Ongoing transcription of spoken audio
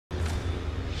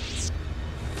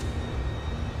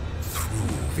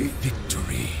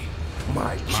victory.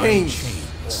 My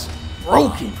chains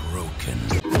broken.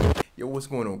 Yo, what's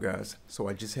going on, guys? So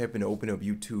I just happened to open up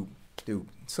YouTube. Dude,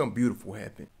 something beautiful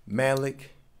happened.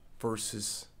 Malak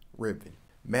versus Revan.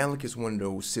 Malak is one of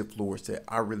those Sith lords that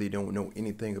I really don't know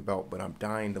anything about, but I'm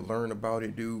dying to learn about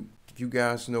it, dude. If you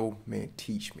guys know, man,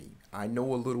 teach me. I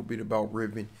know a little bit about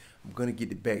Revan. I'm gonna get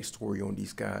the backstory on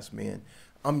these guys, man.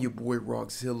 I'm your boy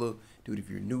Rockzilla. Dude, if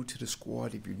you're new to the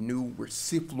squad, if you're new, we're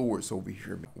Sith lords over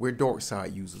here, man. We're dark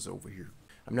side users over here.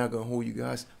 I'm not gonna hold you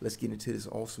guys. Let's get into this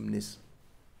awesomeness.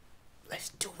 Let's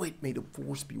do it. May the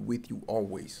force be with you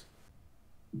always.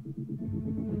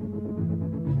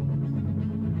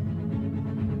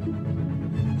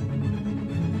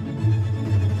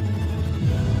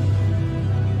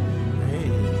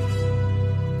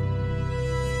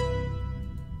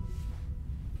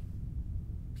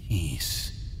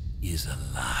 Peace is a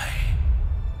lie.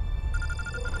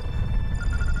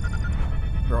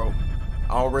 Bro,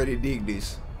 I already dig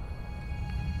this.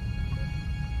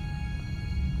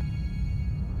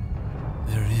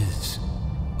 There is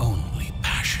only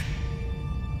passion.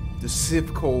 The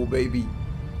Sith code, baby.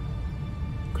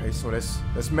 Okay, so that's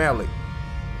Malak.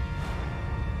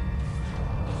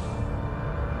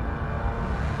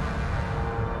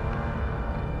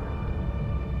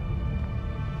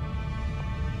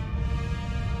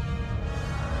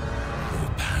 Through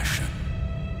passion,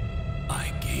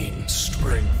 I gain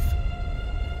strength.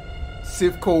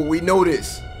 Sith code, we know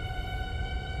this.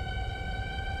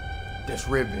 That's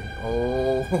Revan.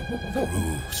 Oh.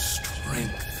 Through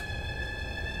strength,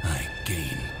 I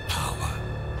gain power.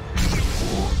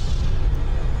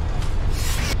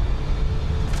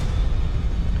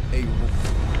 Hey.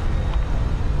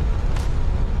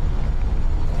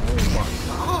 Oh my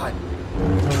God.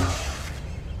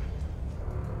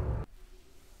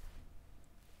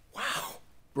 Wow.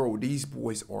 Bro, these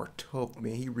boys are tough,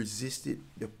 man. He resisted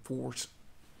the force.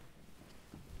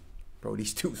 Bro,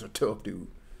 these dudes are tough, dude.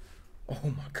 Oh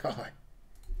my God.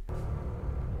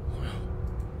 Wow.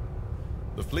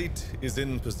 The fleet is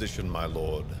in position, my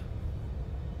lord.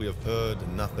 We have heard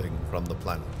nothing from the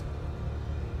planet.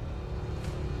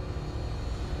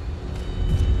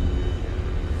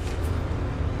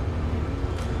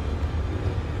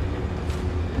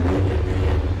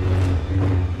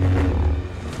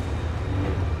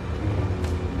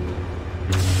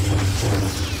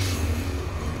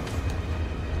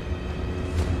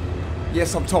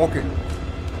 Yes, I'm talking.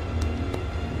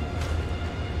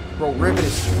 Bro, Revan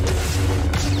is...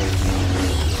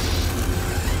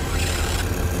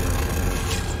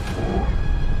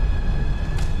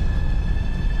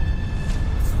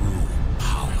 Through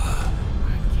power,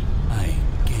 I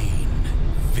gain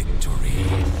victory.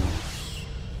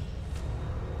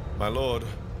 My lord,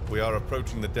 we are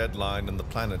approaching the deadline and the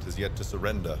planet is yet to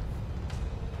surrender.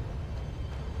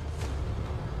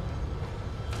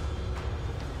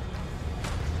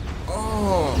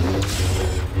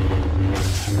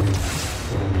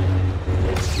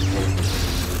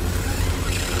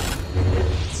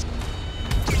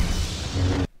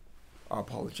 I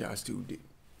apologize, dude.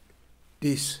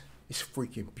 This is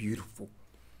freaking beautiful.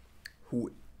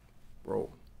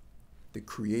 Bro, the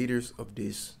creators of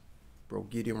this, bro,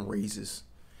 get them raises.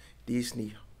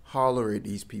 Disney, holler at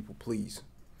these people, please.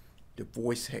 The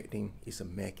voice acting is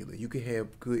immaculate. You can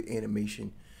have good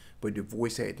animation, but the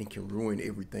voice acting can ruin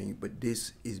everything. But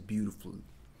this is beautiful.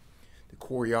 The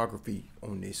choreography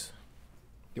on this,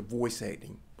 the voice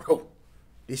acting, bro,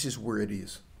 this is where it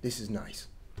is. This is nice.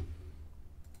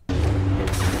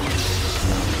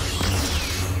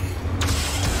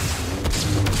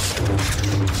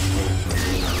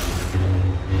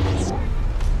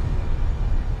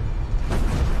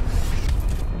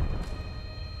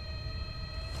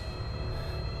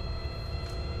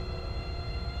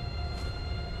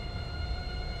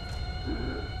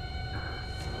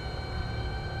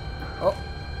 Oh.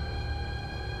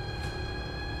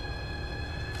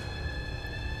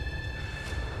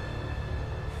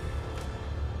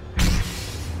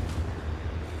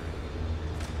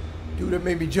 Dude, that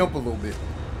made me jump a little bit.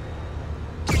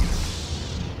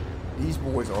 These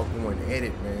boys are going at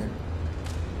it, man.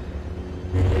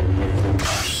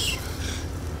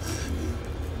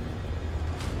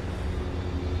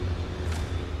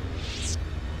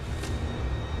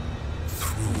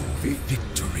 Through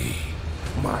victory,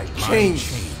 My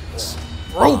chains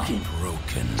broken.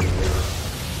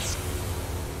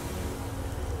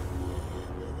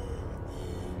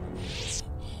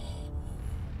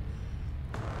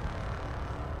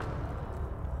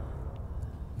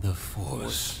 The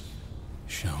Force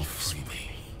shall free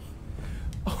me.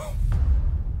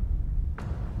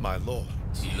 My lord.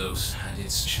 Telos had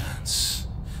its chance,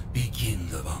 Begin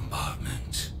the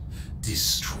bombardment.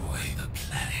 Destroy the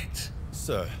planet.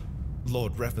 Sir,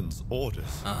 Lord Revan's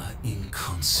orders Are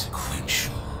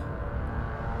inconsequential.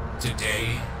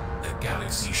 Today, the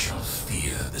galaxy shall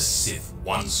fear the Sith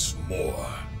once more.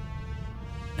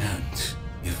 And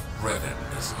if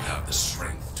Revan doesn't have the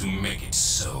strength to make it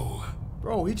so,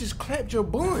 Bro, he just clapped your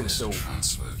buns, though.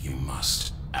 transfer you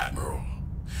must, Admiral.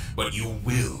 But you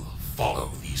will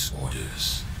follow these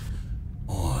orders,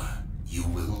 or you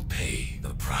will pay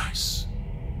the price.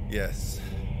 Yes,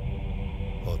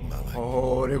 Lord Malak.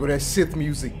 Oh, there go that Sith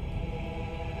music.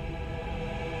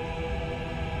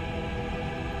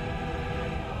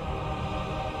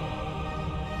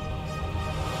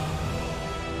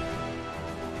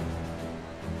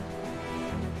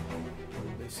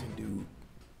 Listen, dude,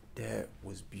 that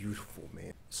was beautiful,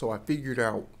 man. So I figured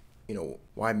out, you know,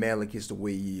 why Malak is the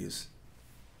way he is.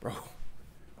 Bro,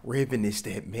 Revan is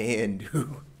that man,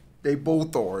 dude. They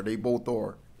both are. They both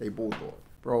are. They both are.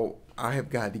 Bro, I have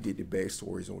got to get the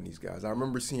backstories on these guys. I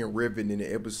remember seeing Revan in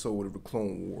an episode of the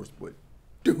Clone Wars, but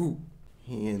dude,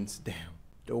 hands down,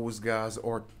 those guys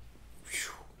are,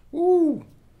 woo.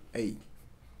 Hey,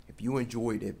 if you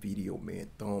enjoyed that video, man,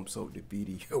 thumbs up the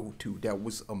video too. That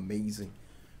was amazing.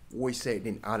 Voice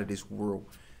acting out of this world,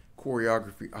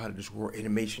 choreography out of this world,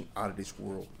 animation out of this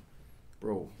world,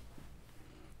 bro.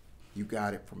 You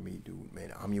got it from me, dude,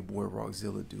 man. I'm your boy,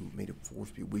 Rockzilla, dude. May the force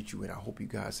be with you, and I hope you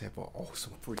guys have an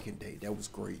awesome freaking day. That was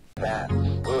great.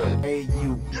 Hey,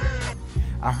 you.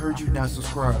 I heard you not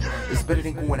subscribe. It's better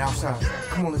than going outside.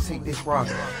 Come on, let's take this rock.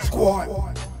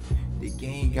 Squad! The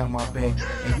gang got my back,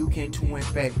 and you can too in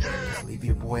fact. Just leave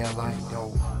your boy alive,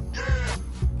 though.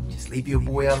 Just leave your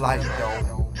boy alive,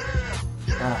 though.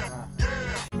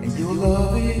 And you'll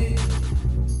love it.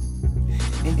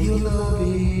 And you'll love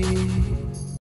it.